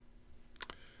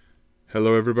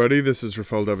Hello everybody, this is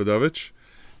Rafael Davidovich.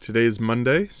 Today is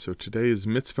Monday, so today is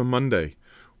Mitzvah Monday,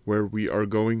 where we are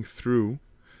going through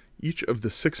each of the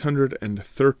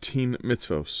 613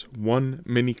 mitzvos, one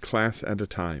mini class at a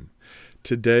time.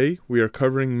 Today we are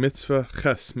covering Mitzvah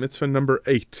Ches, Mitzvah number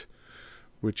 8,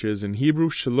 which is in Hebrew,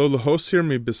 Shelo lehosir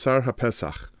mi besar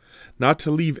haPesach, not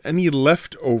to leave any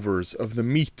leftovers of the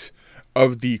meat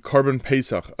of the Korban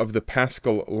Pesach, of the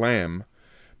Paschal lamb,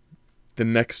 the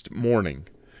next morning.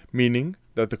 Meaning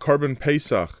that the Korban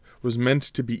Pesach was meant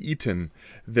to be eaten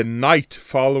the night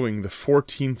following the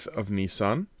 14th of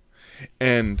Nisan,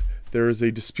 and there is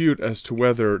a dispute as to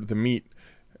whether the meat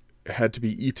had to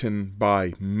be eaten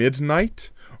by midnight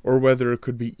or whether it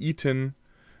could be eaten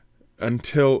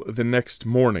until the next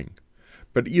morning.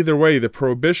 But either way, the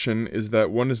prohibition is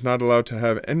that one is not allowed to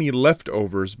have any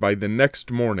leftovers by the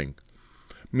next morning,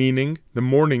 meaning the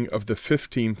morning of the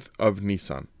 15th of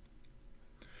Nisan.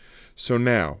 So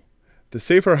now, the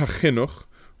Sefer HaChinuch,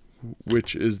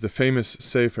 which is the famous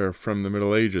Sefer from the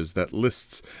Middle Ages that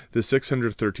lists the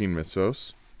 613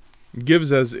 mitzvos,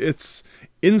 gives as its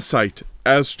insight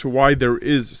as to why there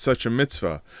is such a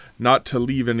mitzvah, not to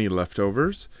leave any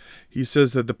leftovers. He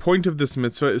says that the point of this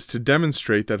mitzvah is to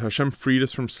demonstrate that Hashem freed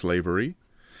us from slavery.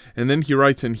 And then he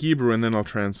writes in Hebrew, and then I'll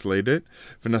translate it,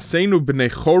 V'naseinu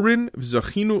b'nei chorin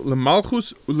v'zachinu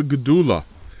l'malchus u'legedula,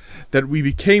 that we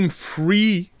became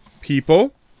free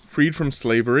people, freed from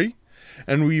slavery,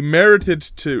 and we merited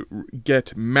to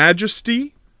get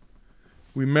majesty.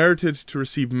 We merited to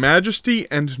receive majesty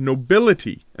and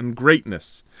nobility and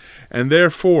greatness. And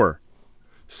therefore,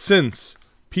 since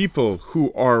people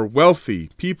who are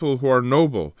wealthy, people who are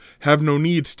noble, have no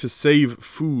need to save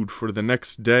food for the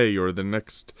next day or the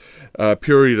next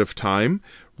period of time,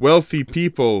 wealthy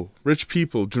people, rich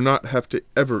people, do not have to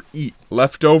ever eat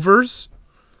leftovers.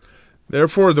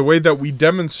 Therefore, the way that we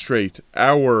demonstrate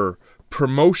our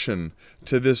promotion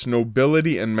to this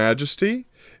nobility and majesty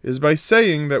is by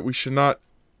saying that we should not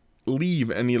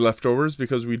leave any leftovers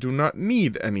because we do not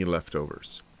need any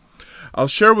leftovers. I'll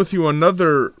share with you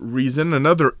another reason,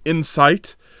 another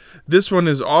insight. This one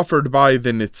is offered by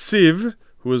the Netziv,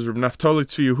 who is Reb Naftali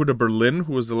Tzvi Yehuda Berlin,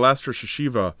 who was the last Rosh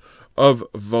Yeshiva of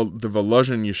the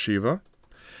Volozhin Yeshiva.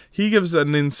 He gives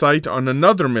an insight on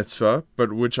another mitzvah,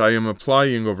 but which I am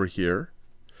applying over here.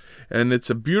 And it's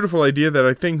a beautiful idea that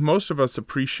I think most of us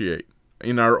appreciate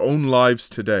in our own lives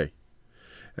today.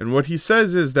 And what he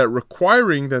says is that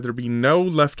requiring that there be no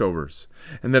leftovers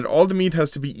and that all the meat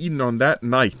has to be eaten on that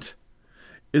night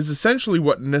is essentially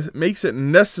what makes it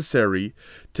necessary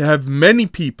to have many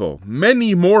people,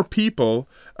 many more people,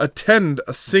 attend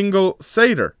a single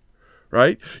Seder.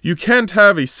 Right? You can't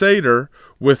have a Seder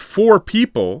with 4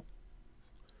 people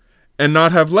and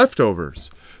not have leftovers.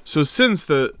 So since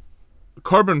the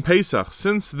Korban Pesach,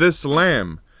 since this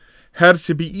lamb had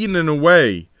to be eaten in a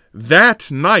way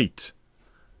that night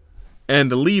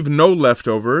and leave no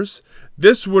leftovers,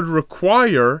 this would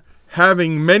require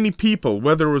having many people,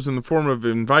 whether it was in the form of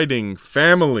inviting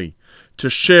family to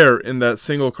share in that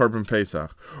single Korban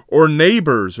Pesach, or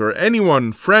neighbors, or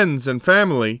anyone, friends and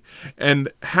family,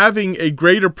 and having a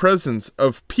greater presence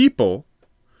of people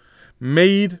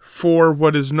made for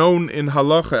what is known in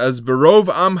halacha as Berov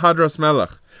Am Hadras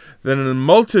Melech, that in a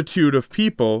multitude of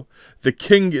people, the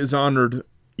king is honored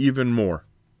even more.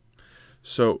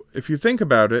 So, if you think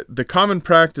about it, the common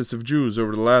practice of Jews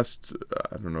over the last,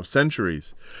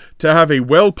 centuries, to have a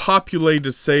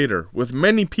well-populated Seder with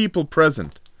many people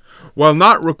present, while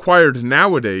not required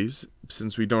nowadays,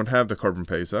 since we don't have the Korban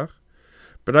Pesach,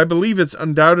 but I believe it's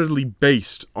undoubtedly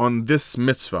based on this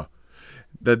mitzvah,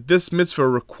 that this mitzvah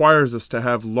requires us to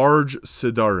have large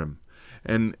Sedarim.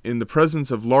 And in the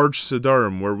presence of large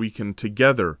Sedarim, where we can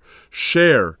together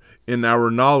share in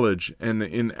our knowledge and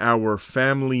in our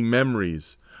family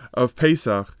memories of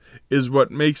Pesach, is what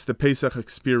makes the Pesach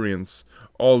experience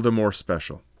all the more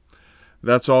special.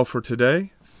 That's all for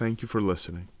today. Thank you for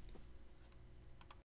listening.